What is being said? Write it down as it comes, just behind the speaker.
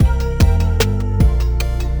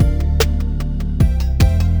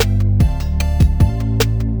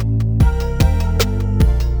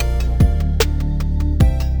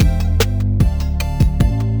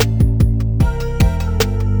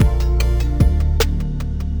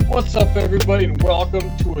What's up, everybody, and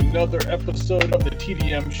welcome to another episode of the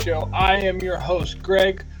TDM Show. I am your host,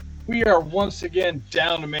 Greg. We are once again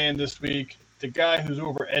down a man this week. The guy who's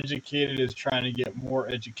overeducated is trying to get more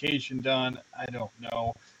education done. I don't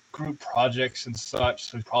know, group projects and such,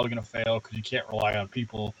 so he's probably going to fail because you can't rely on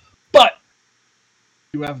people. But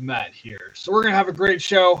you have Matt here, so we're going to have a great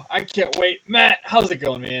show. I can't wait. Matt, how's it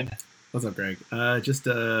going, man? What's up, Greg? Just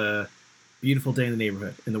a beautiful day in the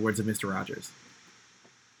neighborhood, in the words of Mr. Rogers.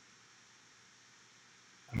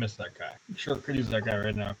 I miss that guy. I'm sure I could use that guy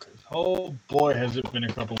right now because, oh boy, has it been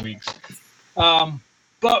a couple weeks.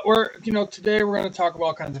 But today we're going to talk about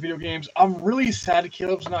all kinds of video games. I'm really sad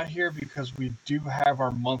Caleb's not here because we do have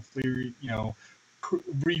our monthly,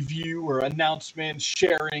 review or announcement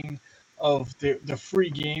sharing of the free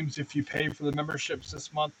games if you pay for the memberships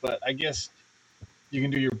this month. But I guess you can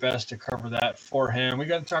do your best to cover that for him. We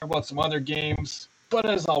got to talk about some other games. But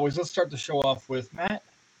as always, let's start the show off with Matt.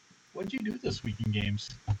 What did you do this week in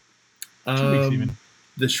games? 2 weeks even.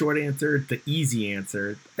 The short answer, the easy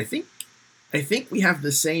answer. I think we have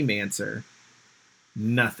the same answer.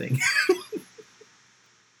 Nothing.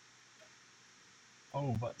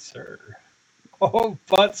 Oh, but sir. Oh,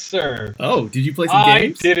 did you play some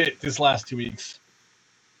games? I did it this last 2 weeks.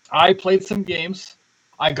 I played some games.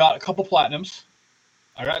 I got a couple platinums.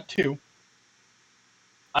 I got 2.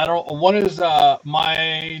 One is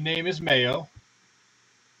My Name is Mayo.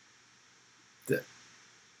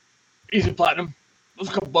 Easy platinum. It was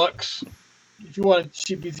a couple bucks. If you want a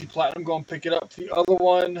cheap, easy platinum, go and pick it up. The other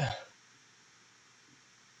one,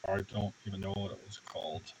 I don't even know what it was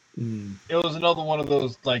called. It was another one of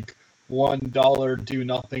those like $1 do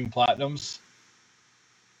nothing platinums.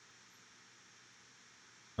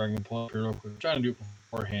 I can pull up here real quick. I'm trying to do it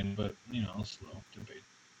beforehand, but slow debate.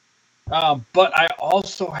 But I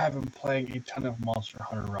also have been playing a ton of Monster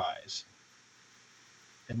Hunter Rise,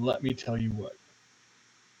 and let me tell you what.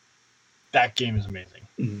 That game is amazing.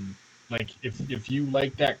 Like if you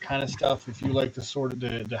like that kind of stuff, if you like the sort of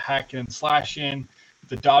the hacking and slashing,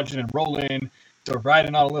 the dodging and rolling, the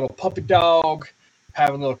riding on a little puppy dog,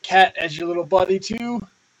 having a little cat as your little buddy too.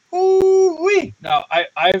 Ooh wee! Now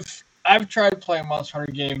I've tried playing Monster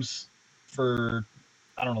Hunter games for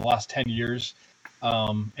the last 10 years,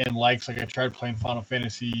 and like I tried playing Final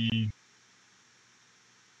Fantasy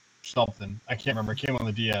something. I can't remember. It came on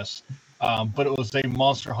the DS. But it was a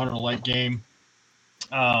Monster Hunter-like game.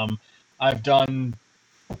 I've done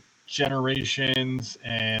Generations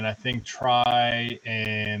and I think Try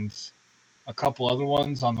and a couple other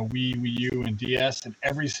ones on the Wii U, and DS. And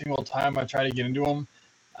every single time I try to get into them,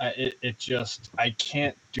 I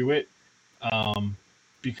can't do it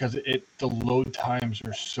because the load times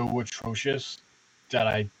are so atrocious that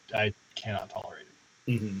I cannot tolerate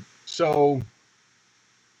it. Mm-hmm. So,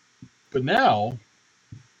 but now.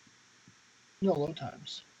 No load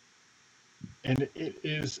times. And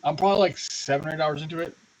I'm probably like 7 or 8 hours into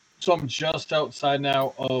it. So I'm just outside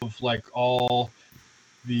now of like all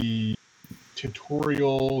the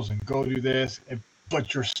tutorials and go do this.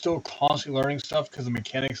 But you're still constantly learning stuff because the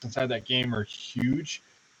mechanics inside that game are huge.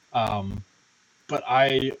 But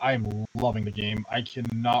I'm loving the game. I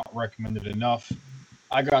cannot recommend it enough.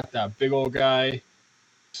 I got that big old guy.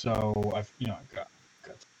 So I've got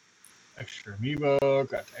extra amiibo,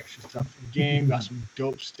 got the extra stuff in the game, got some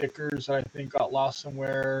dope stickers that I think got lost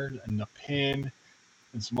somewhere, and the pin,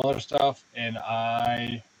 and some other stuff. And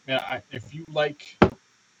if you like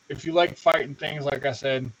fighting things, like I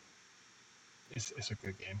said, it's a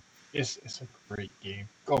good game. It's a great game.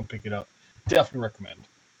 Go and pick it up. Definitely recommend.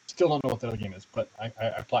 Still don't know what the other game is, but I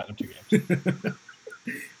platinum 2 games.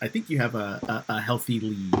 I think you have a healthy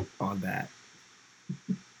lead on that.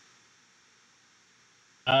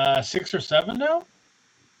 6 or 7 now?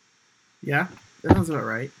 Yeah, that sounds about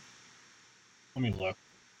right. Let me look.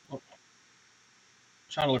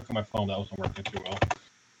 Trying to look at my phone, that wasn't working too well.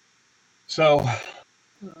 So,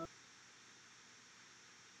 you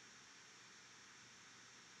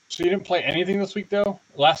didn't play anything this week, though?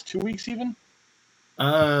 Last 2 weeks, even?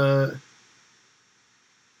 Definitely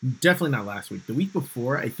not last week. The week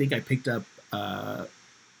before, I think I picked up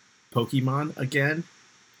Pokemon again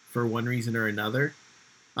for one reason or another.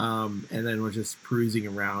 And then we're just cruising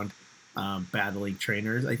around, battling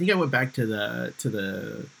trainers. I think I went back to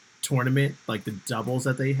the tournament, like the doubles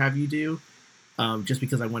that they have you do, just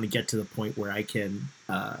because I want to get to the point where I can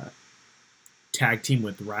tag team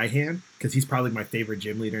with Raihan, because he's probably my favorite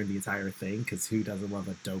gym leader in the entire thing, because who doesn't love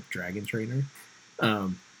a dope dragon trainer?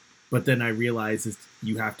 But then I realized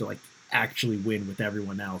you have to actually win with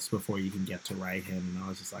everyone else before you can get to Raihan, and I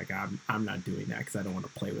was just like, I'm not doing that because I don't want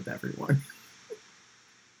to play with everyone.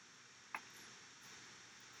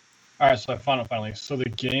 All right, so I found it finally. So the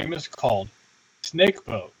game is called Snake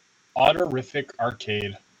Boat Autorific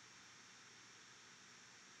Arcade.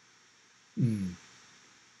 Mm.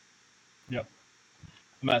 Yep.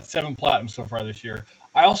 I'm at 7 platinum so far this year.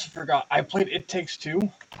 I also forgot I played It Takes Two.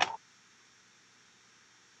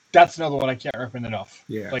 That's another one I can't recommend enough.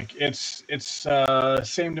 Yeah. Like it's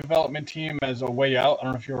same development team as A Way Out. I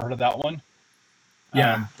don't know if you ever heard of that one.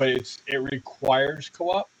 Yeah. But it requires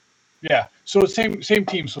co-op. Yeah. So same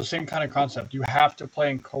team, so same kind of concept. You have to play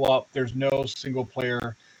in co-op. There's no single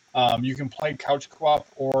player. You can play couch co-op,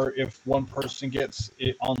 or if one person gets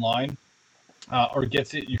it online or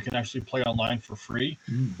gets it, you can actually play online for free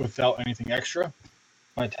without anything extra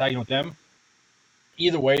by tagging with them.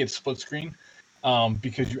 Either way, it's split screen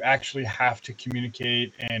because you actually have to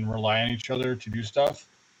communicate and rely on each other to do stuff.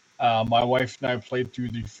 My wife and I played through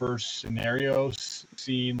the first scenario,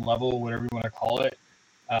 scene, level, whatever you want to call it.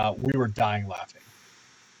 We were dying laughing.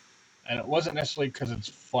 And it wasn't necessarily because it's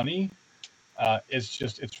funny.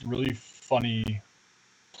 It's really funny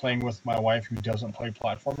playing with my wife who doesn't play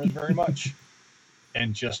platformers very much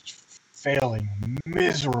and just failing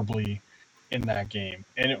miserably in that game.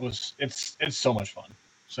 And it's so much fun.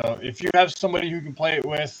 So if you have somebody who can play it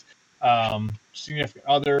with, significant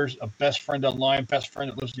others, a best friend online, best friend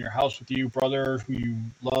that lives in your house with you, brother who you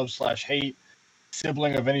love/hate,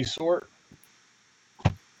 sibling of any sort,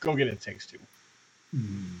 go get It Takes Two.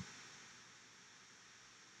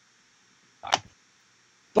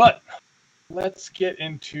 But let's get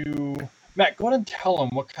into Matt. Go ahead and tell them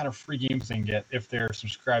what kind of free games they can get if they're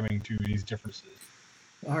subscribing to these differences.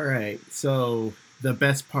 All right. So the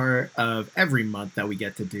best part of every month that we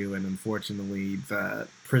get to do, and unfortunately the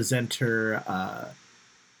presenter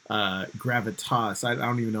gravitas, I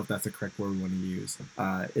don't even know if that's the correct word we want to use,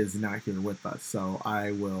 is not here with us. So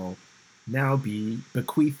I will now be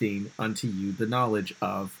bequeathing unto you the knowledge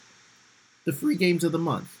of the free games of the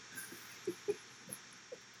month.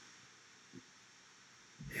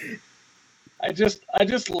 I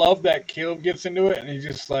just love that Caleb gets into it and he's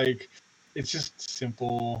just like, it's just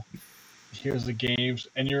simple. Here's the games,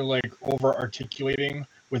 and you're like over articulating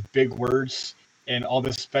with big words and all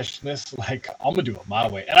this specialness. Like, I'm gonna do it my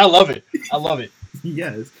way, and I love it. I love it.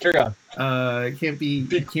 Yes. Carry on. Can't be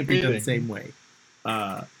done the same way.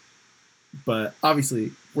 But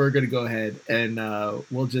obviously, we're gonna go ahead and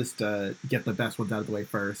we'll just get the best ones out of the way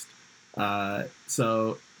first.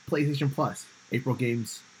 So, PlayStation Plus, April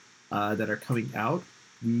games that are coming out.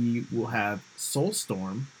 We will have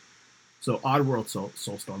Soulstorm. So, Oddworld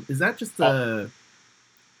Soulstorm. Is that just the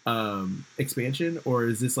expansion, or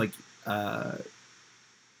is this like? I've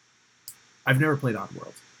never played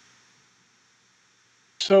Oddworld.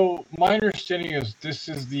 So my understanding is this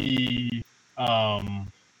is the I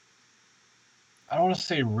don't want to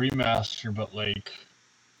say remaster, but like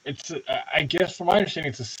it's I guess from my understanding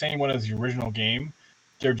it's the same one as the original game.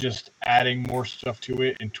 They're just adding more stuff to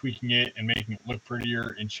it and tweaking it and making it look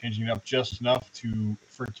prettier and changing it up just enough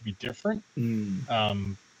for it to be different.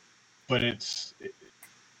 But it's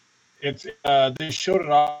they showed it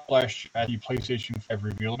off last year at the PlayStation 5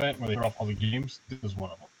 reveal event where they showed off all the games. This is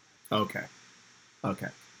one of them. Okay.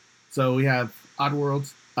 So we have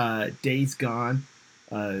Oddworld, Days Gone,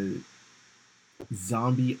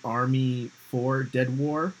 Zombie Army 4 Dead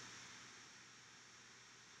War.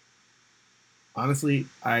 Honestly,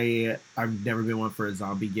 I've never been one for a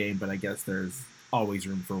zombie game, but I guess there's always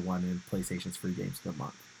room for one in PlayStation's free games of the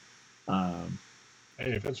month.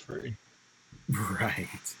 Hey, if it's free. Right.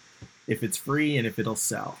 If it's free and if it'll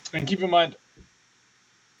sell. And keep in mind,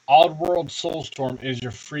 Oddworld Soulstorm is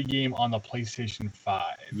your free game on the PlayStation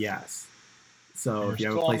 5. Yes. So if you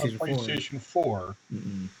have a PlayStation 4,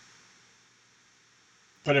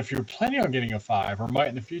 but if you're planning on getting a 5 or might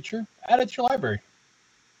in the future, add it to your library.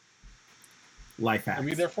 Life hacks. It'll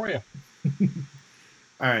be there for you.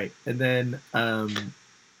 All right, and then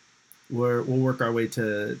we'll work our way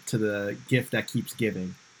to the gift that keeps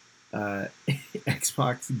giving.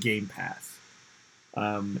 Xbox Game Pass.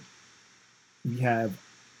 We have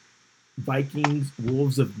Vikings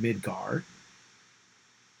Wolves of Midgard,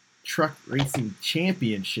 Truck Racing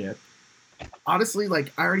Championship. Honestly,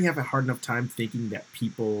 like, I already have a hard enough time thinking that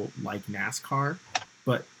people like NASCAR,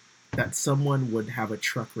 but that someone would have a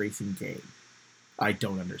truck racing game, I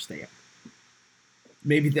don't understand.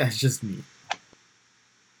 Maybe that's just me.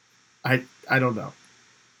 I don't know.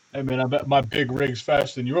 Hey man, I bet my big rig's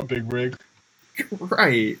faster than your big rig.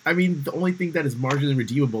 Right. I mean, the only thing that is marginally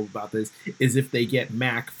redeemable about this is if they get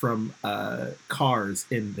Mac from Cars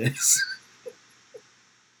in this.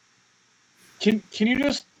 Can you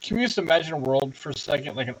just imagine a world for a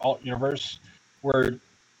second, like an alt universe, where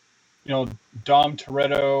Dom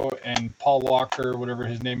Toretto and Paul Walker, whatever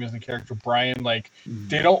his name is in the character, Brian, like,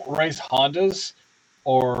 they don't race Hondas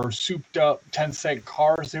or souped up 10-second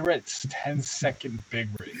cars. They race 10-second big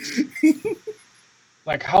rigs.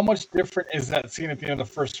 Like, how much different is that scene at the end of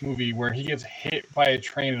the first movie where he gets hit by a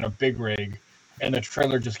train in a big rig and the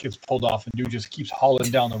trailer just gets pulled off and dude just keeps hauling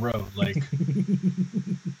down the road? Like,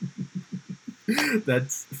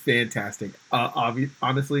 that's fantastic.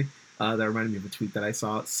 Honestly, that reminded me of a tweet that I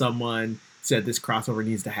saw. Someone said this crossover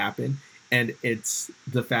needs to happen, and it's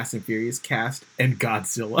the Fast and Furious cast and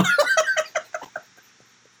Godzilla.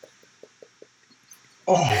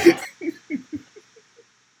 Oh,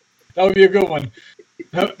 that would be a good one.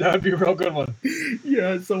 That would be a real good one.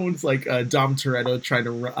 Yeah, someone's like Dom Toretto trying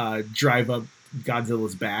to drive up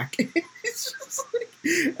Godzilla's back. It's just like,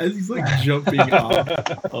 as he's like jumping off.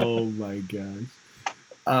 Oh my gosh.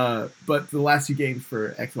 But the last two games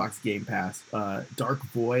for Xbox Game Pass, Dark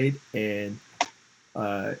Void and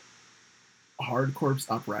Hard Corps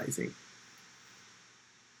Uprising.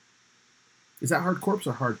 Is that Hard Corps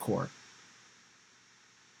or Hardcore?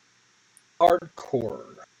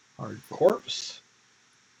 Hardcore. Hard Corpse?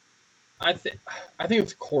 I think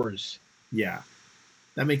it's cores. Yeah,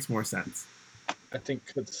 that makes more sense. I think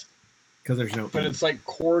it's because there's no. But it's like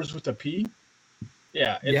cores with a P.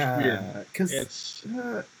 Yeah, it's weird. Because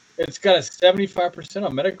it's got a 75%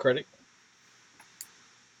 on Metacritic.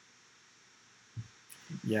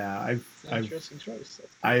 Yeah,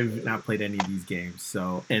 I've not played any of these games,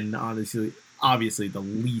 so, and obviously the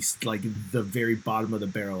least, like the very bottom of the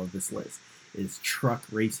barrel of this list is Truck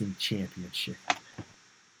Racing Championship.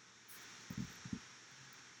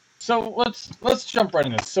 So let's jump right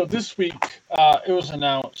in this. So this week, it was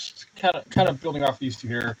announced, kind of building off these two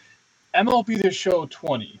here, MLB The Show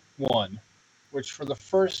 21, which for the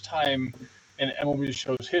first time in MLB The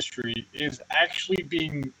Show's history is actually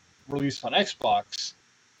being released on Xbox,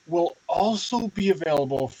 will also be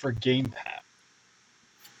available for Game Pass.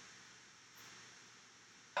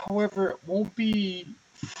 However, it won't be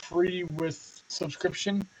free with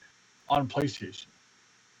subscription on PlayStation.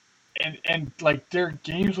 And like their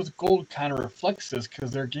Games with Gold kind of reflects this, because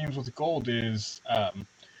their Games with Gold is, I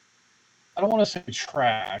don't want to say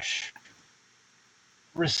trash,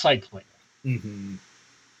 recycling. Mm-hmm.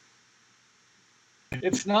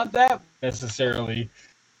 It's not that necessarily,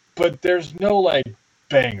 but there's no like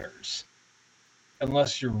bangers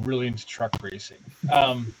unless you're really into truck racing.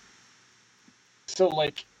 So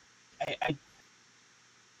like,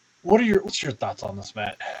 what's your thoughts on this,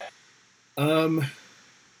 Matt? And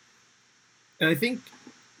I think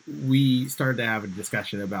we started to have a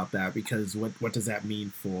discussion about that, because what does that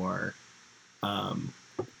mean for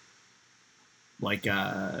like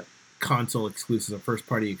console exclusives or first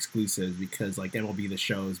party exclusives, because like MLB The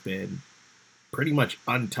Show has been pretty much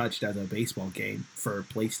untouched as a baseball game for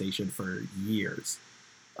PlayStation for years.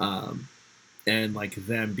 And like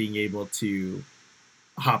them being able to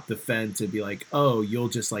hop the fence and be like, oh, you'll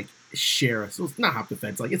just like share us. Well, it's not hop the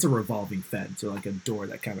fence, like it's a revolving fence or like a door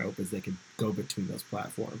that kind of opens. They can go between those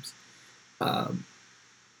platforms. I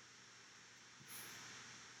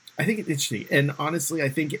think it's interesting, and honestly, I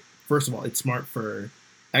think first of all, it's smart for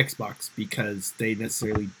Xbox because they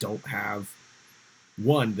necessarily don't have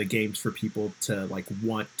the games for people to like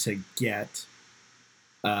want to get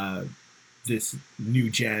this new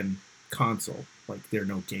gen console. Like there are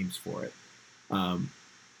no games for it.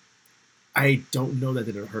 I don't know that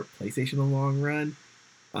it'll hurt PlayStation in the long run,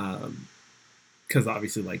 because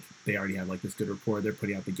obviously like they already have like this good rapport. They're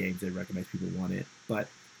putting out the games, they recognize people want it. But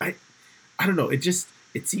I don't know. It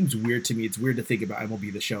seems weird to me. It's weird to think about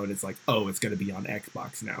MLB The Show and it's like, oh, it's going to be on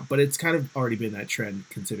Xbox now. But it's kind of already been that trend,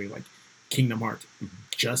 considering like Kingdom Hearts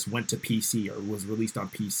just went to PC or was released on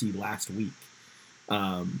PC last week,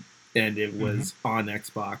 and it was on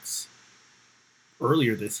Xbox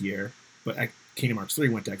earlier this year, but Kingdom Hearts 3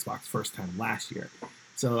 went to Xbox first time last year.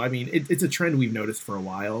 So, I mean, it's a trend we've noticed for a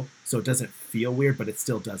while, so it doesn't feel weird, but it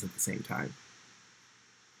still does at the same time.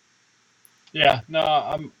 Yeah, no,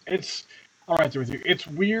 I'm right there with you. It's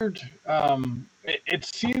weird. It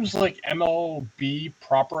seems like MLB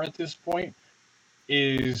proper at this point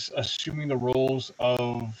is assuming the roles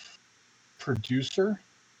of producer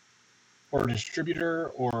or distributor,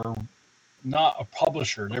 or not a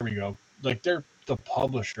publisher. There we go. Like they're the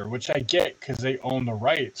publisher, which I get because they own the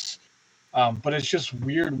rights. But it's just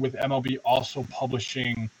weird with MLB also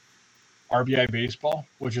publishing RBI Baseball,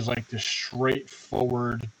 which is like the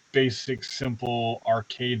straightforward, basic, simple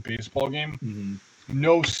arcade baseball game. Mm-hmm.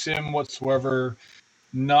 No sim whatsoever.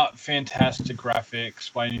 Not fantastic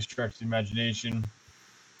graphics by any stretch of the imagination.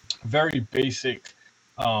 Very basic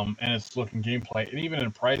and it's looking gameplay, and even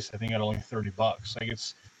in price, I think at only $30. Like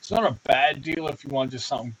it's not a bad deal if you want just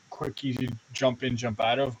something quick, easy to jump in, jump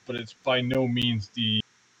out of, but it's by no means the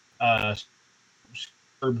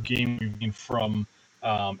superb game we've seen from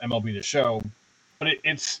MLB The Show. But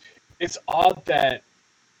it's odd that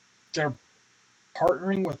they're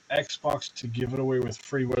partnering with Xbox to give it away with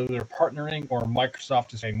free, whether they're partnering or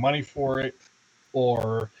Microsoft is paying money for it,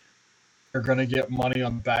 or they're going to get money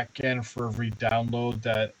on the back end for every download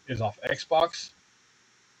that is off Xbox.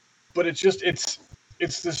 But it's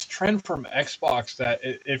this trend from Xbox that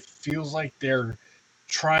it feels like they're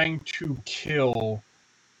trying to kill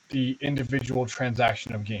the individual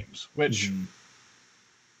transaction of games, which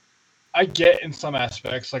I get in some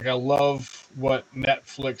aspects. Like I love what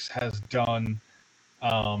Netflix has done,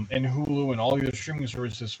 and Hulu and all the other streaming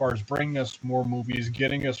services as far as bringing us more movies,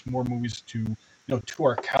 getting us more movies to to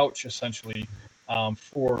our couch essentially,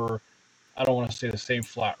 for I don't want to say the same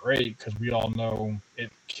flat rate because we all know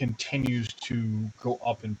it continues to go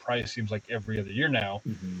up in price. Seems like every other year now,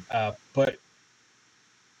 but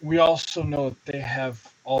we also know that they have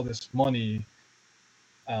all this money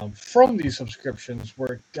from these subscriptions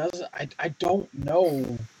where it does. I don't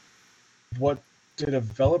know what the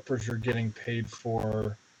developers are getting paid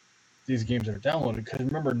for these games that are downloaded. Because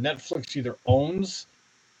remember, Netflix either owns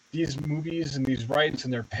these movies and these rights,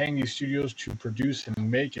 and they're paying these studios to produce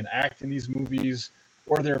and make and act in these movies,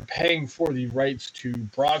 or they're paying for the rights to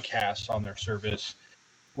broadcast on their service.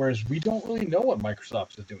 Whereas we don't really know what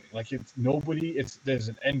Microsoft is doing. Like there's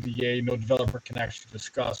an NDA. No developer can actually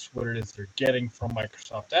discuss what it is they're getting from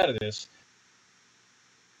Microsoft out of this.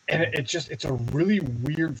 And it's a really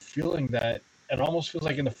weird feeling that it almost feels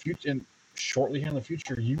like in the future, and shortly here in the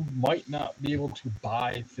future, you might not be able to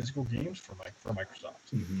buy physical games for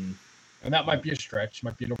Microsoft. And that might be a stretch,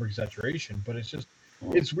 might be an over exaggeration, but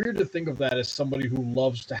it's weird to think of that as somebody who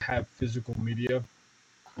loves to have physical media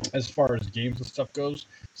as far as games and stuff goes,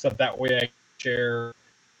 so that way I share,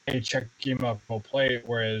 hey, check the game out, go play it.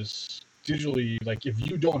 Whereas digitally, like if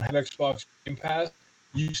you don't have Xbox Game Pass,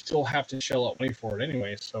 you still have to shell out money for it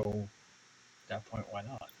anyway. So at that point, why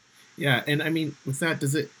not? Yeah, and I mean, with that,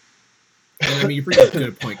 does it? And I mean, you bring up a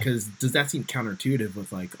good point, because does that seem counterintuitive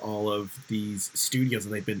with like all of these studios that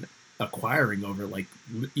they've been acquiring over like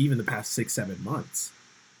even the past 6-7 months?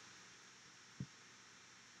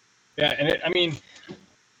 Yeah, and I mean,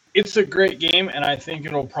 it's a great game, and I think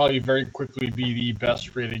it'll probably very quickly be the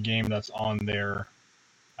best rated game that's on their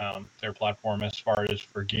platform as far as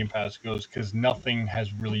for Game Pass goes, because nothing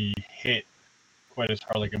has really hit quite as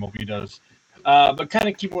hard like MLB does. But kind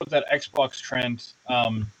of keeping with that Xbox trend,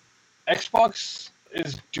 Xbox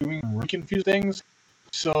is doing really confusing things.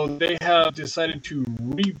 So they have decided to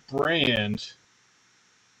rebrand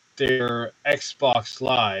their Xbox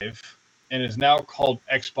Live and is now called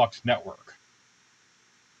Xbox Network.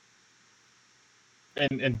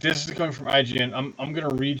 And this is coming from IGN. I'm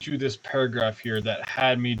gonna read you this paragraph here that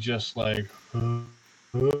had me just like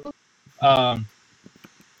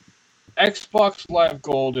Xbox Live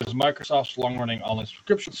Gold is Microsoft's long-running online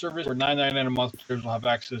subscription service where $9.99 a month players will have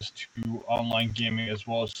access to online gaming as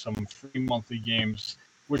well as some free monthly games,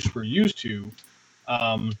 which we're used to.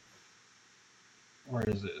 Where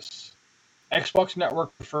is this? Xbox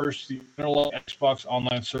Network refers to the underlying Xbox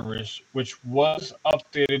Online service, which was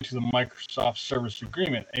updated to the Microsoft Service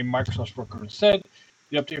Agreement. A Microsoft spokesperson said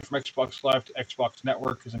the update from Xbox Live to Xbox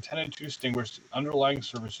Network is intended to distinguish the underlying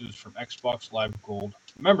services from Xbox Live Gold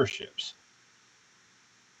memberships.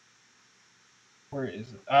 Where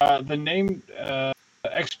is it? The name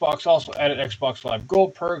Xbox also added Xbox Live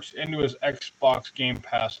Gold perks into his Xbox Game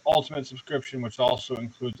Pass Ultimate subscription, which also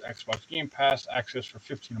includes Xbox Game Pass access for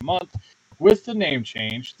 $15 a month. With the name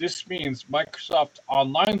change, this means Microsoft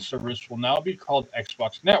Online service will now be called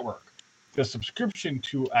Xbox Network. The subscription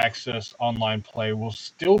to access online play will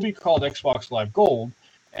still be called Xbox Live Gold,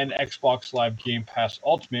 and Xbox Live Game Pass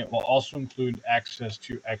Ultimate will also include access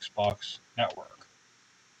to Xbox Network.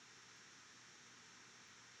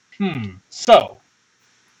 So,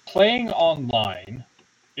 playing online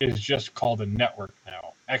is just called a network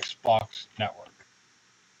now, Xbox Network.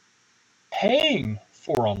 Paying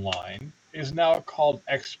for online is now called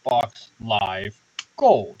Xbox Live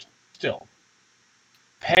Gold still.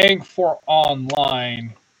 Paying for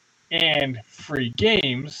online and free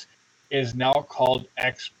games is now called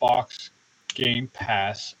Xbox Game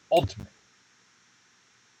Pass Ultimate.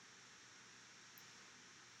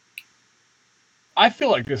 I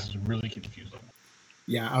feel like this is really confusing.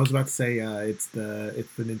 Yeah, I was about to say it's the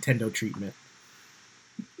Nintendo treatment.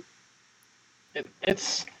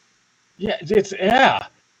 It's the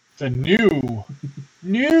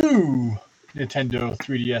new Nintendo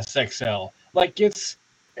 3DS XL. Like it's,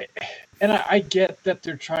 and I get that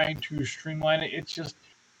they're trying to streamline it. It's just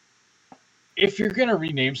if you're gonna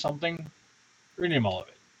rename something, rename all of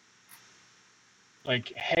it.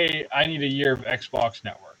 Like, hey, I need a year of Xbox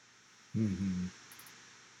Network. Mm-hmm.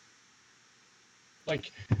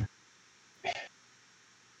 Like,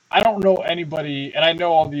 I don't know anybody, and I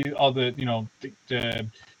know all the the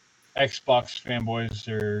Xbox fanboys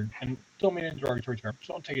are, and don't mean a derogatory term,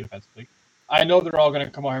 so don't take it offensively. I know they're all going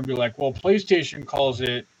to come out here and be like, well, PlayStation calls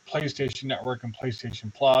it PlayStation Network and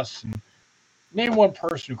PlayStation Plus, and name one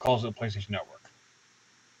person who calls it PlayStation Network.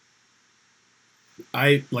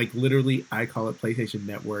 I literally I call it PlayStation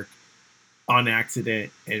Network on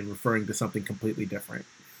accident and referring to something completely different.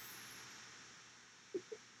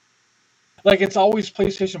 Like it's always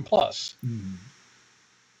PlayStation Plus. Mm.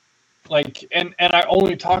 Like and I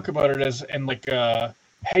only talk about it as and like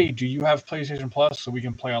hey, do you have PlayStation Plus so we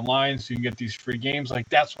can play online so you can get these free games? Like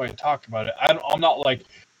that's why I talk about it. I'm not like,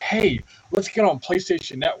 hey, let's get on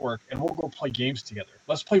PlayStation Network and we'll go play games together.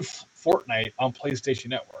 Let's play Fortnite on PlayStation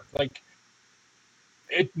Network. Like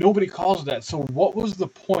nobody calls it that. So what was the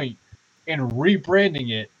point in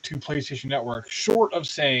rebranding it to PlayStation Network short of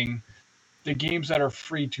saying the games that are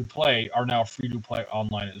free to play are now free to play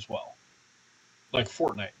online as well? Like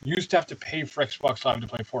Fortnite. You used to have to pay for Xbox Live to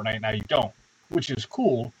play Fortnite, now you don't, which is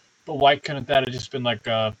cool, but why couldn't that have just been like,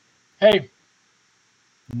 hey,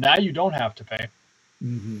 now you don't have to pay?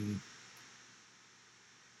 Mm-hmm.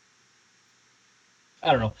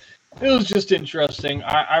 I don't know. It was just interesting.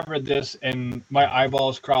 I read this and my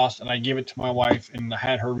eyeballs crossed, and I gave it to my wife and I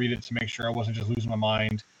had her read it to make sure I wasn't just losing my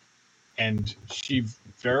mind. And she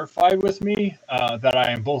verified with me that I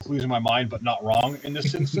am both losing my mind but not wrong in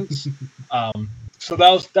this instance. So that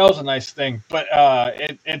was a nice thing, but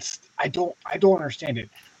it's I don't understand it.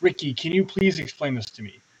 Ricky, can you please explain this to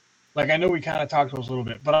me? Like I know we kind of talked about this a little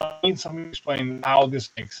bit, but I need someone to explain how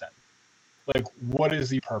this makes sense. Like, what is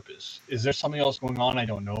the purpose? Is there something else going on I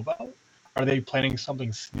don't know about? Are they planning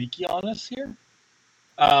something sneaky on us here?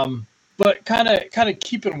 But kind of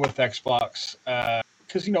keeping with Xbox,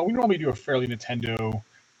 because we normally do a fairly Nintendo,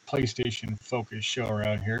 PlayStation focused show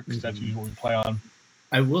around here because that's usually what we play on.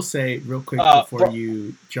 I will say real quick before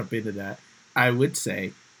you jump into that, I would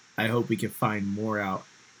say I hope we can find more out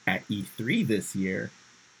at E3 this year,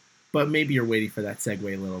 but maybe you're waiting for that segue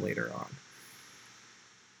a little later on.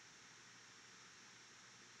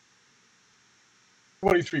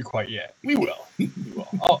 What E3 quite yet? We will. We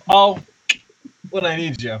will. I'll when I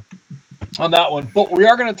need you on that one. But we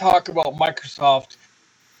are going to talk about Microsoft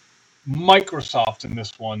in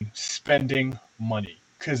this one spending money,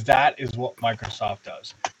 because that is what Microsoft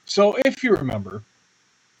does. So if you remember,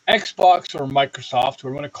 Xbox or Microsoft, what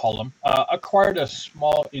we're going to call them, acquired a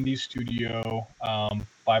small indie studio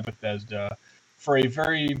by Bethesda for a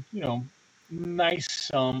very nice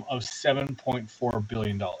sum of $7.4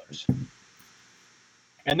 billion.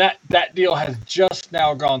 And that deal has just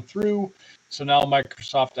now gone through. So now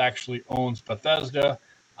Microsoft actually owns Bethesda.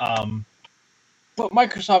 But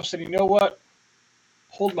Microsoft said, you know what?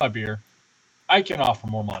 Hold my beer. I can offer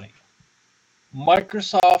more money.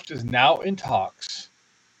 Microsoft is now in talks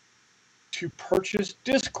to purchase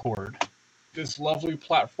Discord, this lovely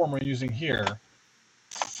platform we're using here,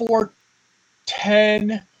 for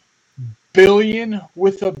 $10 billion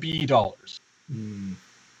with a B dollars. Mm.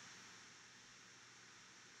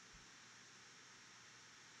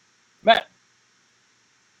 Matt,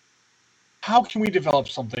 how can we develop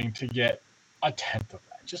something to get a tenth of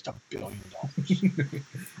that? Just $1 billion.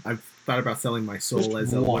 I've thought about selling my soul just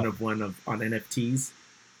as a one of on NFTs.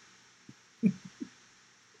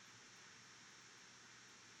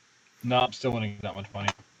 No, I'm still winning that much money.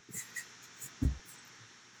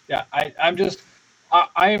 Yeah, I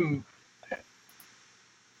am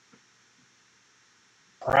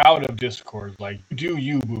proud of Discord. Like, do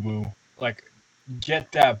you, boo-boo. Like,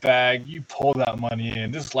 get that bag. You pull that money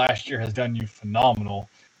in. This last year has done you phenomenal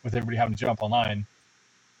with everybody having to jump online.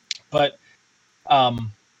 But, wow.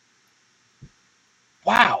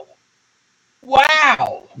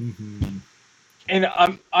 Mm-hmm.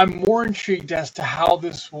 And I'm more intrigued as to how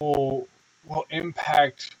this will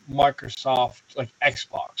impact Microsoft, like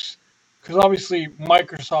Xbox, because obviously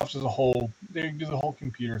Microsoft as a whole, they do the whole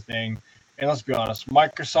computer thing, and let's be honest,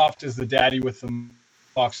 Microsoft is the daddy with the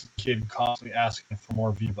box kid constantly asking for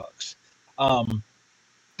more V-Bucks.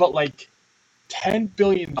 But like $10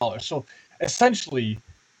 billion. So essentially,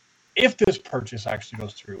 if this purchase actually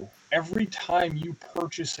goes through, every time you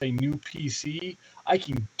purchase a new PC, I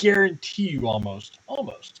can guarantee you almost,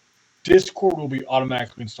 Discord will be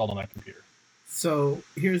automatically installed on that computer. So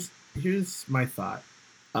here's my thought.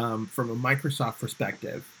 From a Microsoft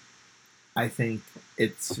perspective, I think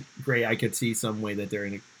it's great. I could see some way that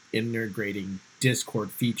they're integrating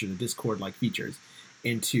Discord feature, the Discord like features,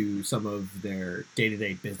 into some of their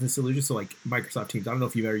day-to-day business solutions. So like Microsoft Teams. I don't know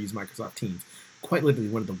if you've ever used Microsoft Teams. Quite literally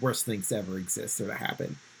one of the worst things to ever exist or to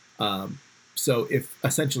happen. Um, so if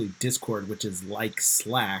essentially Discord, which is like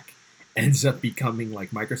Slack, ends up becoming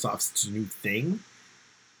like Microsoft's new thing,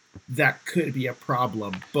 that could be a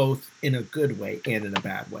problem both in a good way and in a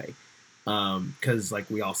bad way. Because like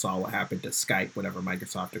we all saw what happened to Skype whenever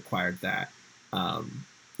Microsoft acquired that, and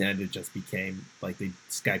it just became like the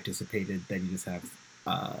Skype dissipated, then you just have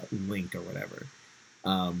Link or whatever.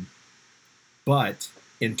 Um, but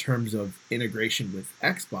in terms of integration with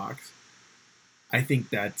Xbox, I think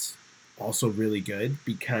that's also really good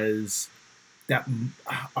because that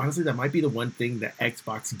honestly that might be the one thing that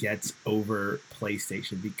Xbox gets over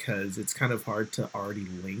PlayStation because it's kind of hard to already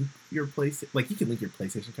link your PlayStation. Like you can link your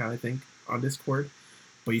PlayStation account, I think, on Discord,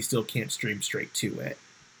 but you still can't stream straight to it.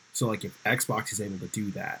 So like if Xbox is able to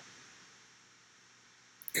do that,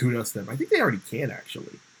 kudos to them. I think they already can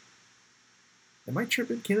actually. Am I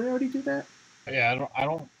tripping? Can they already do that? Yeah, I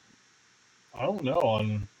don't know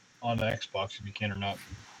on the Xbox if you can or not.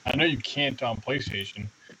 I know you can't on PlayStation.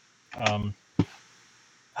 Um,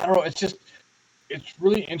 I don't know. It's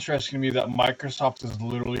really interesting to me that Microsoft is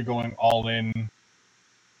literally going all in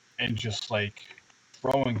and just like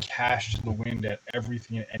throwing cash to the wind at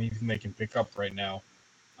everything and anything they can pick up right now.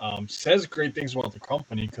 Says great things about the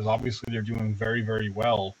company because obviously they're doing very, very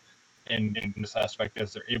well in this aspect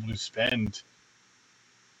as they're able to spend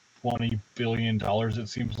 $20 billion, it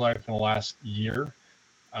seems like, in the last year.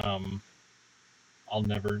 Um, I'll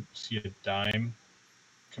never see a dime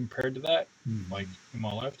compared to that, like in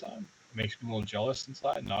my lifetime. It makes me a little jealous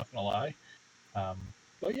inside, not gonna lie. Um,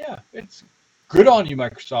 but yeah, it's good on you,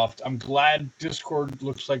 Microsoft. I'm glad Discord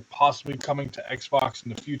looks like possibly coming to Xbox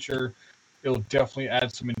in the future. It'll definitely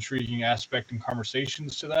add some intriguing aspect and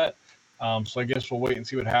conversations to that. So I guess we'll wait and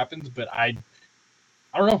see what happens. But I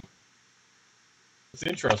don't know. It's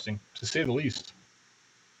interesting to say the least.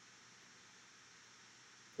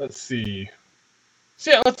 Let's see.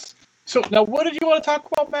 So yeah, let's. So now, what did you want to talk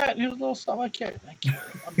about, Matt? Here's a little something. I can't.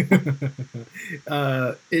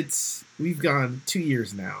 It's we've gone 2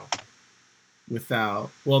 years now without.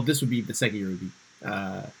 Well, this would be the second year. Would be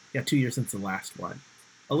yeah, 2 years since the last one.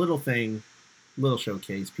 A little thing, little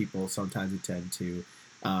showcase. People sometimes attend to.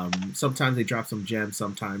 Sometimes they drop some gems.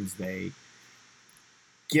 Sometimes they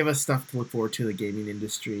give us stuff to look forward to in the gaming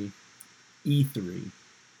industry. E3.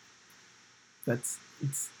 That's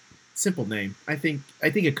it's simple name. I think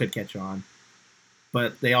it could catch on,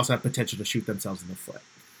 but they also have potential to shoot themselves in the foot.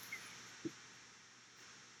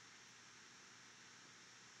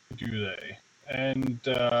 Do they? And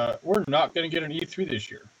we're not going to get an E3 this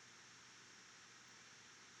year.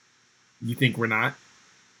 You think we're not?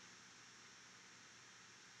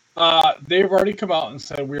 They've already come out and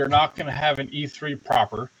said we are not going to have an E3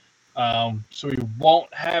 proper. So we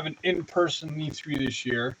won't have an in-person E3 this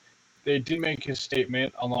year. They did make a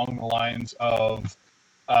statement along the lines of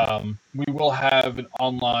we will have an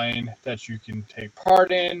online that you can take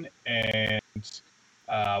part in and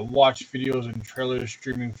watch videos and trailers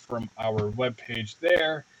streaming from our webpage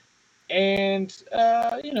there. And,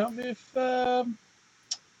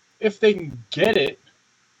 if they can get it,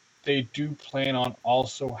 they do plan on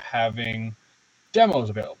also having demos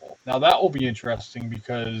available. Now that will be interesting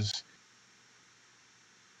because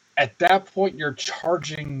at that point you're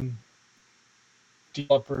charging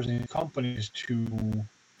developers and companies to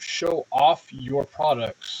show off your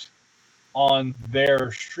products on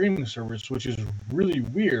their streaming service, which is really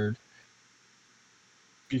weird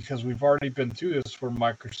because we've already been through this for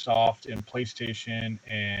Microsoft and PlayStation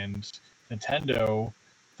and Nintendo.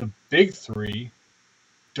 The big three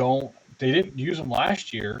they didn't use them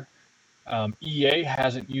last year. EA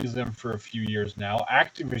hasn't used them for a few years now.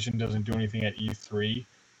 Activision doesn't do anything at E3.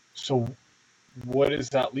 So what does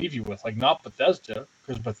that leave you with? Like, not Bethesda,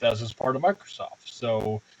 because Bethesda's part of Microsoft.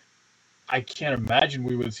 So I can't imagine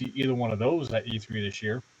we would see either one of those at E3 this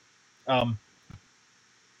year.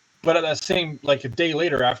 But at that same, like a day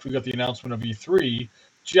later after we got the announcement of E3,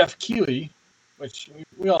 Jeff Keighley, which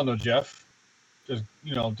we all know Jeff, just,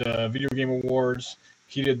 the Video Game Awards,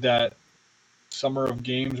 he did that Summer of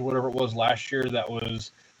Games, whatever it was last year, that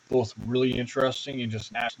was both really interesting and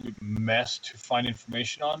just an absolute mess to find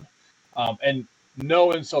information on. And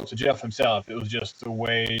no insult to Jeff himself. It was just the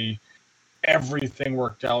way everything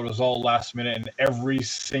worked out. It was all last minute, and every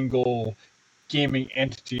single gaming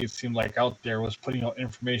entity, it seemed like, out there was putting out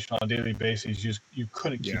information on a daily basis. You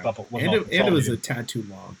couldn't keep up with and it was a tad too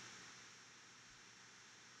long.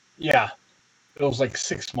 Yeah, it was like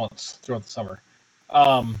 6 months throughout the summer.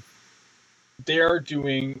 Um, they are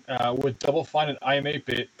doing with Double Fine and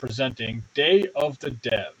I'm8bit presenting Day of the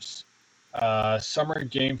Devs, Summer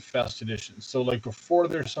Game Fest edition. So like before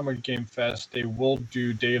their Summer Game Fest, they will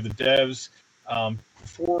do Day of the Devs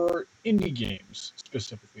for indie games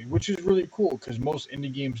specifically, which is really cool because most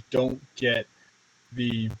indie games don't get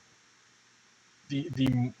the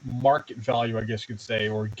the market value, I guess you could say,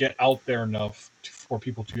 or get out there enough for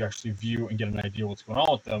people to actually view and get an idea what's going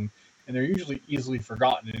on with them. And they're usually easily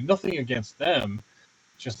forgotten. And nothing against them,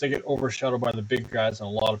 just they get overshadowed by the big guys, and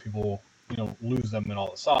a lot of people, lose them in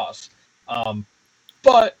all the sauce.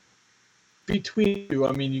 But between you,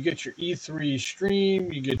 I mean, you get your E3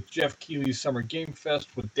 stream, you get Jeff Keighley's Summer Game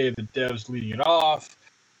Fest with Day of the Devs leading it off.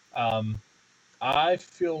 I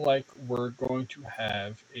feel like we're going to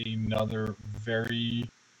have another very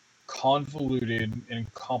convoluted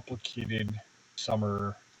and complicated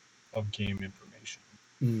summer of game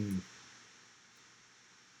information.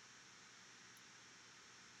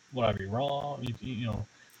 Would I be wrong?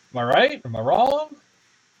 Am I right? Am I wrong?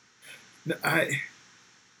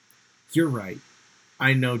 You're right.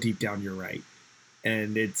 I know deep down you're right.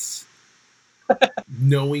 And it's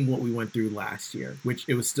knowing what we went through last year, which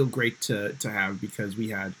it was still great to have because we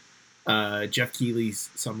had Jeff Keighley's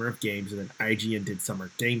Summer of Games and then IGN did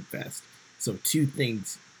Summer Game Fest. So two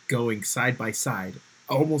things going side by side,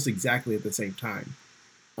 almost exactly at the same time,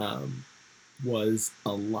 was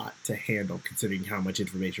a lot to handle considering how much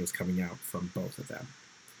information was coming out from both of them.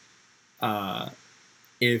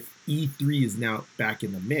 If E3 is now back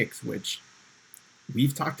in the mix, which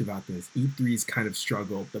we've talked about this, E3's kind of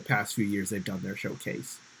struggled the past few years they've done their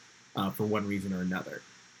showcase for one reason or another.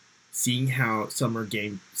 Seeing how Summer of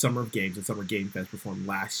Games and Summer Game Fest performed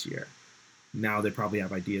last year, now they probably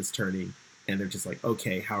have ideas turning, and they're just like,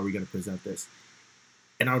 okay, how are we going to present this?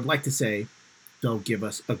 And I would like to say they'll give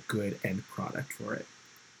us a good end product for it.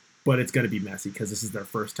 But it's going to be messy because this is their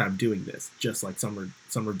first time doing this, just like Summer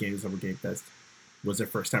Game Fest was their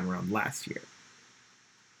first time around last year.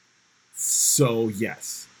 So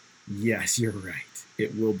yes, you're right.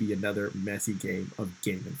 It will be another messy game of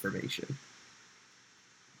game information.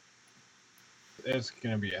 It's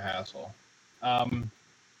going to be a hassle. All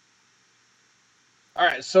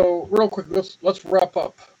right, so real quick, let's wrap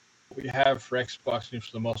up what we have for Xbox news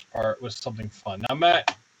for the most part with something fun. Now,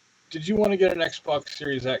 Matt, did you want to get an Xbox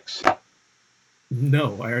Series X?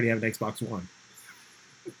 No, I already have an Xbox One.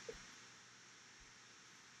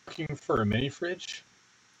 Looking for a mini fridge?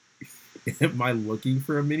 Am I looking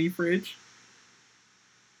for a mini fridge?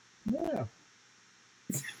 Yeah.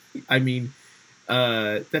 I mean,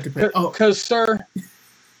 that depends. Because, sir,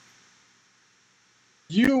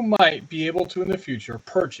 you might be able to in the future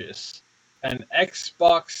purchase an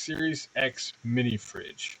Xbox Series X mini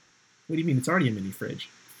fridge. What do you mean? It's already a mini fridge.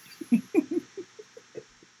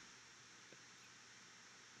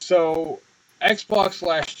 So, Xbox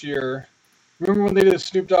last year, remember when they did the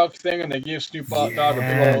Snoop Dogg thing and they gave Snoop Dogg a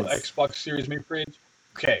big old Xbox Series mini fridge?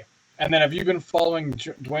 Okay. And then have you been following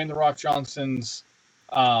Dwayne The Rock Johnson's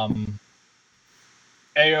AO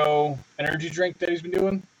energy drink that he's been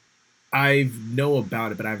doing? I know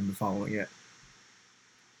about it, but I haven't been following it.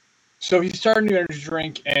 So he started a new energy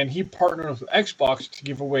drink, and he partnered with Xbox to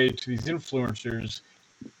give away to these influencers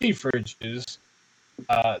mini fridges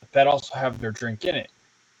that also have their drink in it.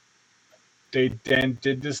 They then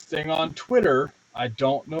did this thing on Twitter. I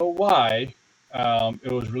don't know why.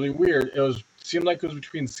 It was really weird. It seemed like it was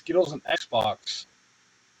between Skittles and Xbox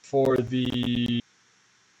for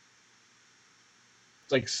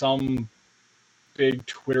some big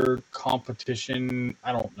Twitter competition.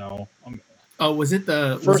 I don't know. Was it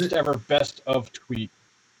the first ever best of tweet?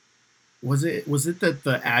 Was it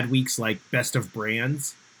the Adweek's like best of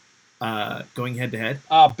brands going head to head?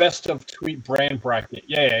 Best of tweet brand bracket.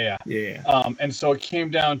 Yeah. And so it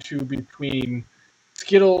came down to between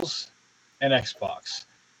Skittles and Xbox.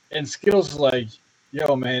 And Skittles is like,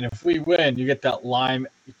 yo, man, if we win, you get that lime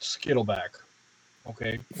Skittle back.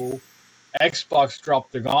 Okay, cool. Xbox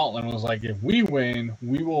dropped the gauntlet and was like, if we win,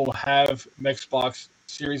 we will have Xbox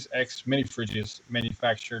Series X mini fridges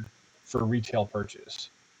manufactured for retail purchase.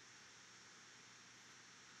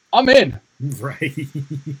 I'm in. Right.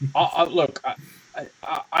 Look,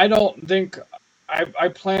 I don't think... I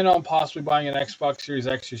plan on possibly buying an Xbox Series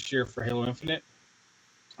X this year for Halo Infinite.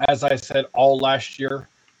 As I said, all last year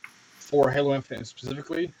for Halo Infinite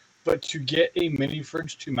specifically. But to get a mini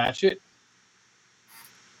fridge to match it...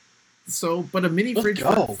 So, but a mini fridge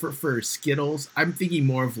for Skittles, I'm thinking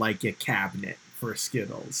more of like a cabinet for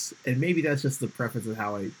Skittles. And maybe that's just the preference of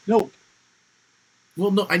how I... No.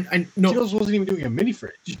 Well, no, I no. Skittles wasn't even doing a mini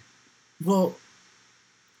fridge. Well,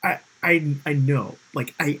 I know,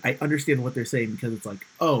 like I understand what they're saying because it's like,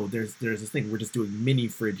 oh, there's this thing, we're just doing mini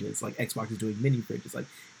fridges, like Xbox is doing mini fridges, like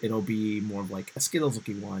it'll be more of like a Skittles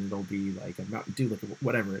looking one, it'll be like a Mountain Dew looking,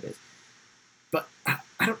 whatever it is. But I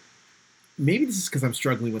don't. Maybe this is because I'm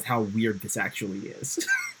struggling with how weird this actually is.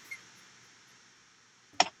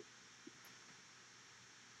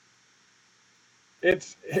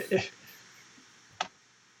 It's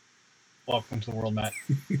welcome to the world, Matt.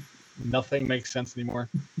 Nothing makes sense anymore.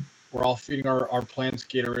 We're all feeding our plants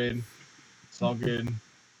Gatorade. It's all good.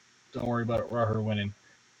 Don't worry about it. We're her winning.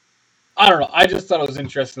 I don't know. I just thought it was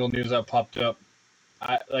interesting the news that popped up.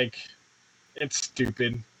 I like it's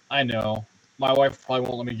stupid. I know. My wife probably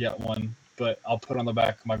won't let me get one, but I'll put it on the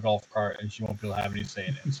back of my golf cart and she won't be able to have any say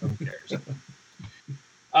in it. So who cares?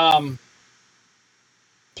 Um,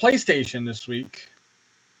 PlayStation this week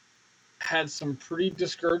had some pretty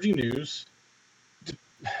discouraging news.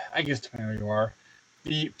 I guess depending on who you are.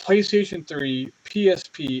 The PlayStation 3,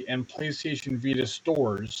 PSP, and PlayStation Vita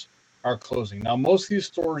stores are closing. Now, most of these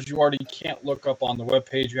stores you already can't look up on the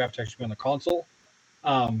webpage. You have to actually be on the console.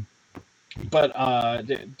 Um, but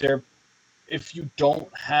they're if you don't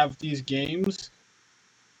have these games,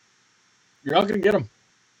 you're not going to get them.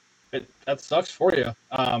 That sucks for you.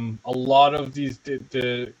 A lot of these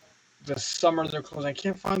the summer they're closing. I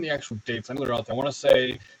can't find the actual dates. I know they're out there. I want to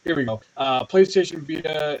say here we go. PlayStation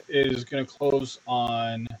Vita is going to close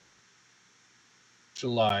on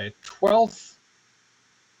July 12th,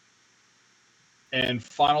 and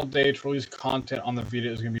final day to release content on the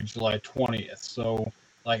Vita is going to be July 20th. So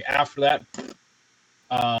like after that,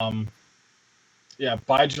 um, yeah,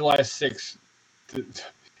 by July 6th,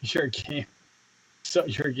 your game. So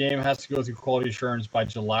your game has to go through quality assurance by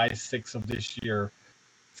July 6th of this year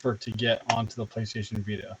for it to get onto the PlayStation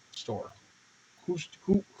Vita store. Who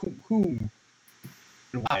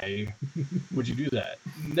why would you do that?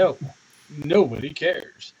 No, nobody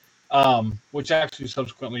cares. Which actually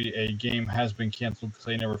subsequently a game has been canceled because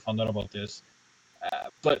they never found out about this.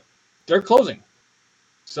 But they're closing,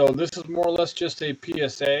 so this is more or less just a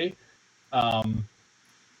PSA. Um,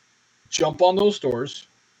 jump on those stores,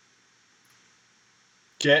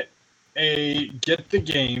 get the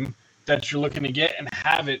game that you're looking to get and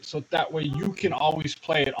have it so that way you can always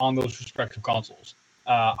play it on those respective consoles.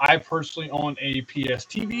 I personally own a PS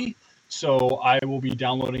TV, so I will be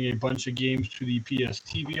downloading a bunch of games to the PS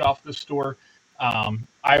TV off the store.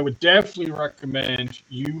 I would definitely recommend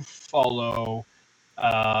you follow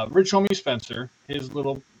Rich Homie Spencer, his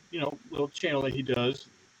little channel that he does.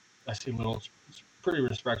 I say little, it's pretty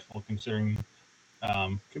respectful considering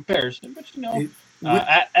comparison, but What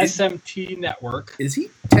at is, SMT Network is he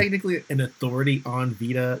technically an authority on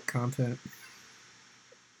Vita content?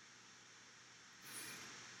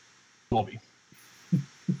 will be.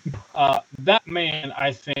 That man,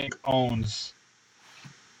 I think, owns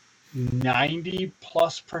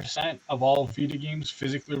 90+% of all Vita games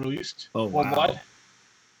physically released Oh worldwide. wow!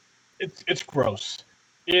 It's gross.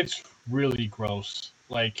 It's really gross.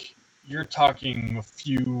 Like you're talking a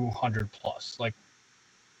few hundred plus. Like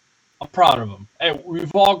I'm proud of him. Hey,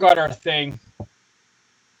 we've all got our thing.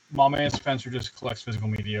 My man Spencer just collects physical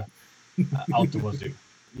media. Out the wazoo.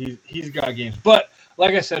 He's got games. But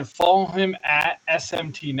like I said, follow him at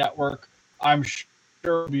SMT Network. I'm sure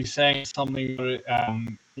he'll be saying something about it,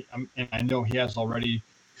 and I know he has already.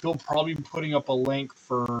 He'll probably be putting up a link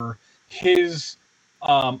for his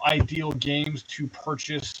ideal games to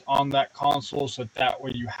purchase on that console so that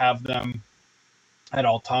way you have them at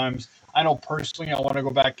all times. I know personally I want to go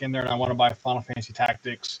back in there and I want to buy Final Fantasy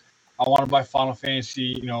Tactics. I want to buy Final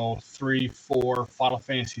Fantasy, 3, 4, Final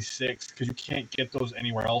Fantasy 6, because you can't get those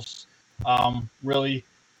anywhere else, really.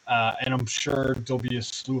 And I'm sure there'll be a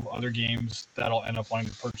slew of other games that I'll end up wanting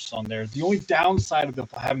to purchase on there. The only downside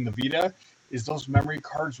of having the Vita is those memory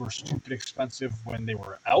cards were stupid expensive when they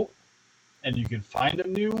were out, and you can find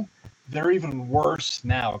them new. They're even worse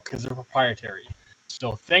now because they're proprietary.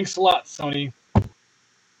 So thanks a lot, Sony,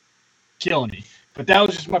 killing me. But that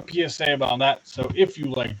was just my PSA about that. So if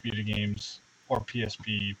you like Vita games or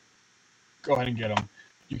PSP, go ahead and get them.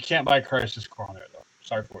 You can't buy Crisis Core on there though.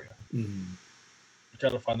 Sorry for you. Mm. You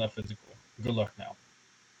gotta find that physical. Good luck now.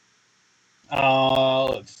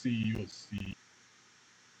 Let's see.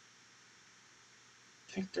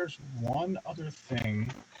 I think there's one other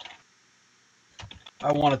thing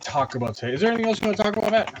I want to talk about today. Is there anything else you want to talk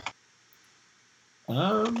about, Matt?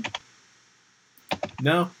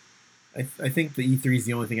 No, I think the E3 is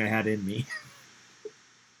the only thing I had in me.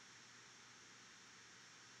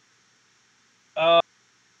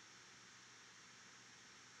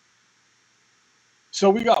 So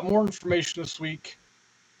we got more information this week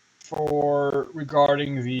for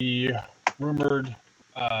regarding the rumored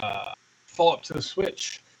follow-up to the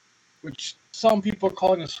Switch, which some people are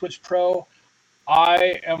calling the Switch Pro.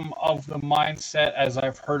 I am of the mindset, as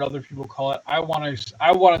I've heard other people call it, I want it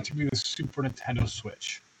to be the Super Nintendo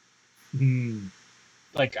Switch.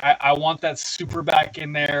 Like I want that Super back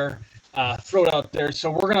in there, throw it out there.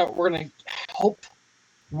 So we're gonna help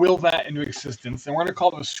will that into existence, and we're gonna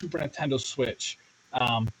call it the Super Nintendo Switch.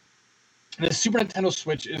 The Super Nintendo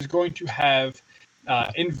Switch is going to have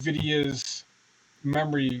NVIDIA's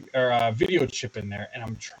memory or video chip in there, and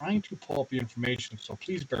I'm trying to pull up the information, so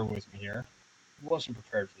please bear with me here. I wasn't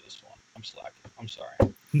prepared for this one. I'm slacking. I'm sorry.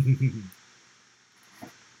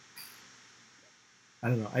 I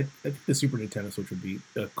don't know. I think the Super Nintendo Switch would be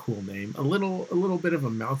a cool name. A little bit of a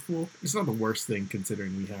mouthful. It's not the worst thing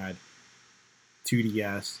considering we had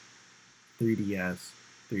 2DS, 3DS,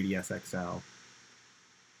 3DS XL.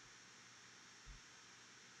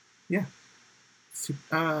 Yeah.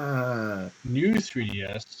 New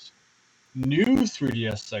 3DS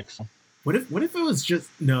XL. What if it was just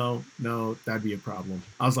no, that'd be a problem.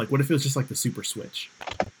 I was like, what if it was just like the Super Switch?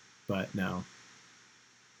 But no.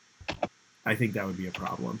 I think that would be a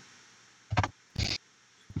problem.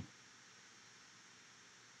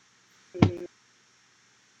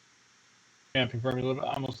 Yeah, confirm a little bit.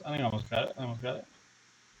 I think I almost got it.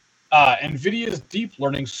 NVIDIA's Deep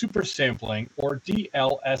Learning Super Sampling, or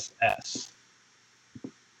DLSS.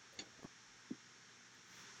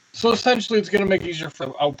 So essentially, it's going to make it easier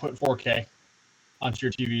for output 4K onto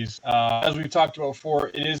your TVs. As we've talked about before,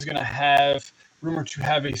 it is going to have rumored to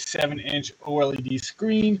have a 7-inch OLED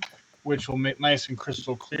screen, which will make nice and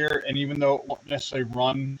crystal clear. And even though it won't necessarily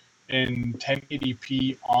run in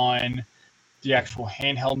 1080p on the actual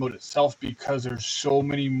handheld mode itself, because there's so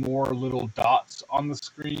many more little dots on the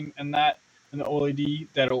screen and the OLED,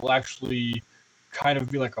 that it will actually kind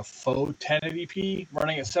of be like a faux 1080p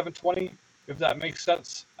running at 720, if that makes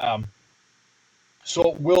sense.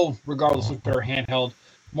 So it will, regardless, look better handheld,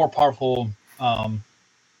 more powerful on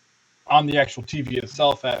the actual TV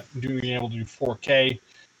itself at being able to do 4K.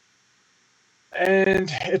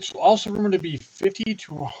 And it's also rumored to be $50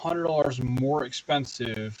 to $100 more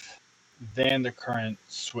expensive than the current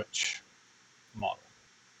Switch model.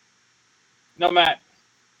 Now, Matt,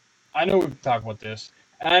 I know we've talked about this,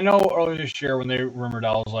 and I know earlier this year when they rumored,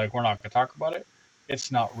 I was like, we're not going to talk about it.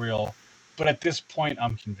 It's not real. But at this point,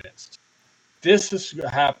 I'm convinced. This is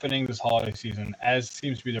happening this holiday season, as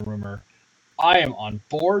seems to be the rumor. I am on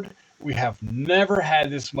board. We have never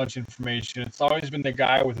had this much information. It's always been the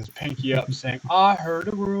guy with his pinky up saying, I heard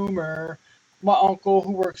a rumor. My uncle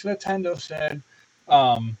who works at Nintendo said,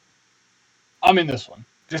 I'm in this one.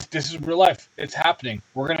 This is real life. It's happening.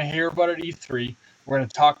 We're going to hear about it at E3. We're going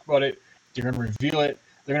to talk about it. They're going to reveal it.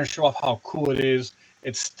 They're going to show off how cool it is.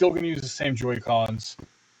 It's still going to use the same Joy-Cons,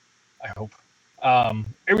 I hope.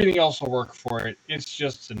 Everything else will work for it. It's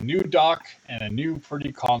just a new dock and a new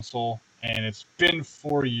pretty console, and it's been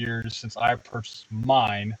 4 years since I purchased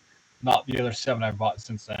mine, not the other 7 I bought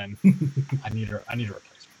since then. I need a replacement.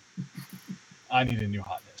 I need a new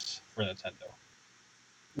hotness for Nintendo.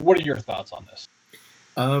 What are your thoughts on this?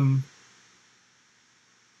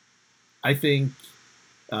 I think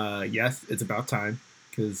yes, it's about time,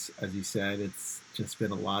 because as you said, it's just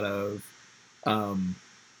been a lot of kind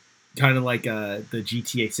of like the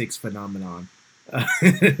GTA 6 phenomenon.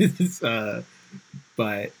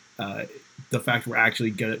 But the fact we're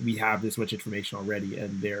actually we have this much information already,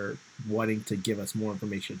 and they're wanting to give us more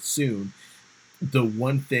information soon. The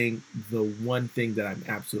one thing that I'm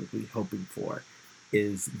absolutely hoping for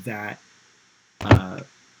is that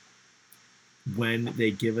when they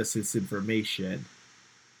give us this information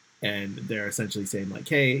and they're essentially saying like,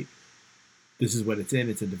 hey, this is what it's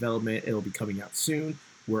in development, it'll be coming out soon,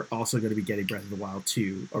 we're also going to be getting Breath of the Wild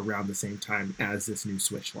 2 around the same time as this new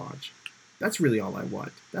Switch launch. That's really all I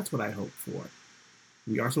want. That's what I hope for.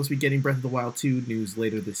 We are supposed to be getting Breath of the Wild 2 news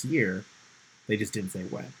later this year. They just didn't say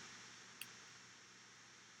when.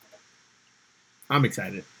 I'm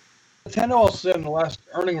excited. Nintendo also said in the last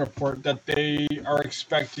earning report that they are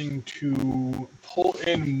expecting to pull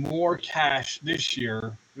in more cash this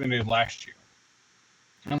year than they did last year.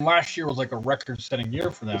 And last year was like a record-setting year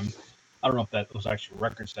for them. I don't know if that was actually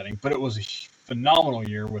record-setting, but it was a phenomenal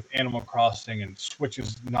year with Animal Crossing and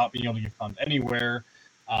Switches not being able to get found anywhere.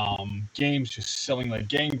 Games just selling like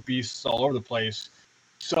gang beasts all over the place.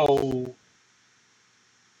 So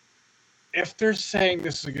if they're saying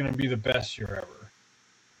this is going to be the best year ever,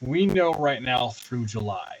 we know right now through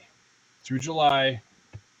July,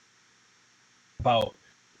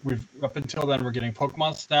 up until then, we're getting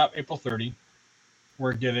Pokemon Snap April 30.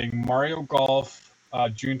 We're getting Mario Golf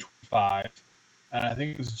June 25. And I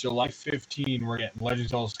think it was July 15, we're getting Legend of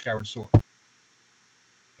Zelda Skyward Sword.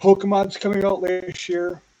 Pokemon's coming out later this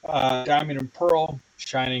year. Diamond and Pearl,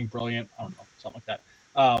 Shining, Brilliant. I don't know, something like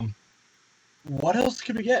that. What else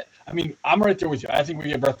could we get? I mean, I'm right there with you. I think we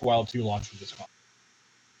get Breath of the Wild 2 launched with this one.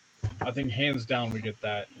 I think hands down we get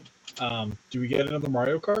that. Do we get another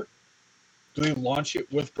Mario Kart? Do we launch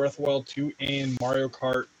it with Breath of the Wild 2 and Mario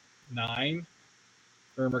Kart 9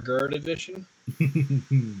 or Margaret Edition?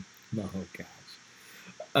 Oh gosh.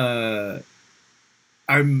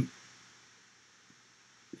 I'm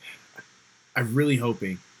really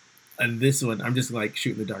hoping, and this one I'm just like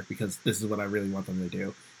shooting the dark because this is what I really want them to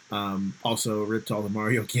do. Also ripped all the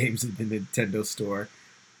Mario games in the Nintendo store,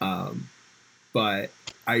 but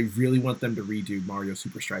I really want them to redo Mario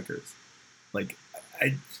Super Strikers. Like,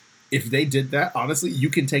 if they did that, honestly, you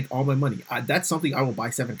can take all my money. That's something I will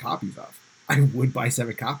buy 7 copies of. I would buy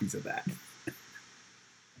 7 copies of that.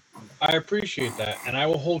 I appreciate that, and I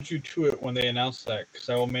will hold you to it when they announce that, because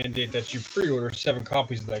I will mandate that you pre-order 7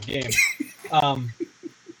 copies of that game.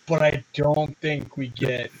 But I don't think we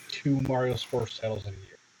get 2 Mario Sports titles in a year.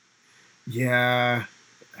 Yeah.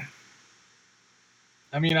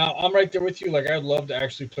 I mean, I'm right there with you. Like, I'd love to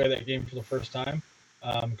actually play that game for the first time,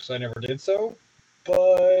 because I never did so.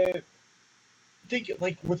 But I think,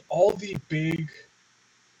 like, with all the big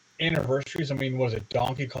anniversaries, I mean, was it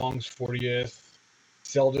Donkey Kong's 40th?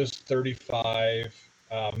 Zelda's 35,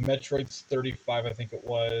 Metroid's 35, I think it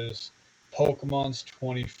was, Pokemon's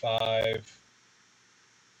 25,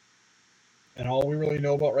 and all we really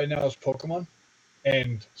know about right now is Pokemon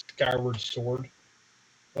and Skyward Sword.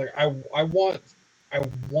 Like, I want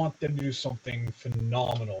them to do something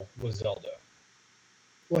phenomenal with Zelda,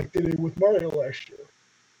 like they did with Mario last year.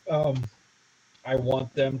 I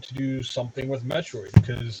want them to do something with Metroid,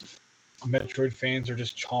 because Metroid fans are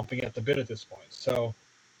just chomping at the bit at this point. So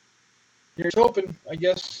here's hoping, I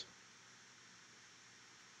guess.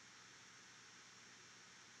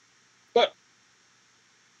 But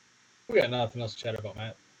we got nothing else to chat about,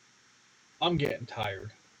 Matt. I'm getting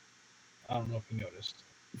tired. I don't know if you noticed.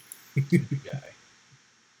 Guy.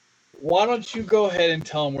 Why don't you go ahead and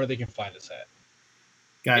tell them where they can find us at?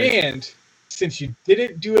 Guys. And since you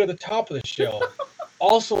didn't do it at the top of the show,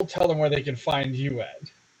 also tell them where they can find you at.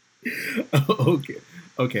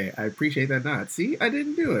 Okay, I appreciate that nod. See, I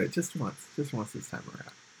didn't do it just once this time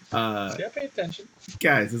around. See, I pay attention.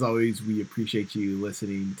 Guys, as always, we appreciate you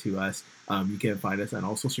listening to us. You can find us on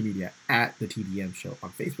all social media at The TDM Show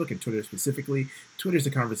on Facebook and Twitter specifically. Twitter's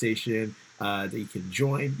a conversation that you can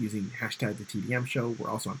join using hashtag The TDM Show.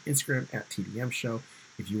 We're also on Instagram at TDM Show.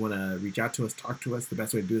 If you want to reach out to us, talk to us, the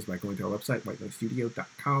best way to do it is by going to our website,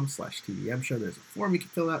 whitenoisestudio.com/TDM Show. There's a form you can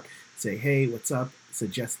fill out. Say, hey, what's up?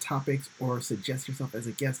 Suggest topics or suggest yourself as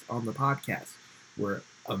a guest on the podcast. We're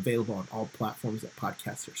available on all platforms that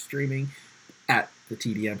podcasts are streaming at The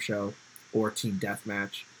TDM Show or Team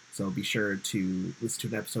Deathmatch. So be sure to listen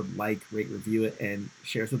to an episode, like, rate, review it, and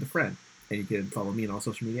share it with a friend. And you can follow me on all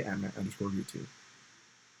social media at Matt_YouTube.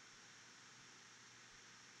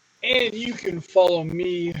 And you can follow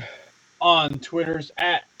me on Twitter's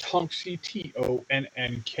at Tonksy,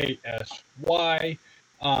 TONNKSY.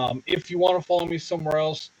 If you want to follow me somewhere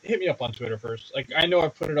else, hit me up on Twitter first. Like, I know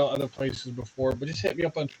I've put it on other places before, but just hit me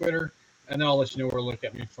up on Twitter, and then I'll let you know where to look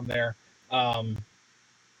at me from there.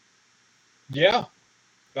 Yeah,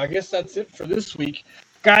 I guess that's it for this week.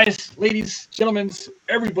 Guys, ladies, gentlemen,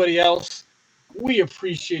 everybody else, we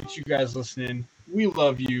appreciate you guys listening. We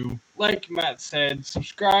love you. Like Matt said,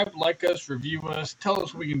 subscribe, like us, review us, tell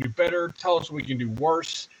us what we can do better, tell us what we can do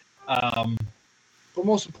worse. But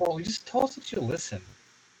most importantly, just tell us that you listen.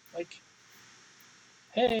 Like,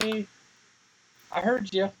 hey, I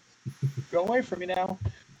heard you. Go away from me now.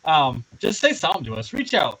 Just say something to us.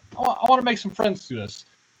 Reach out. I want to make some friends to us,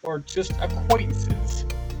 or just acquaintances.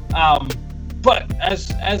 But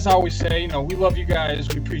as I always say, we love you guys.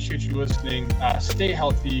 We appreciate you listening. Stay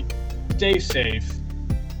healthy, stay safe,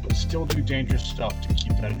 but still do dangerous stuff to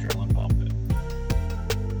keep that adrenaline pumping.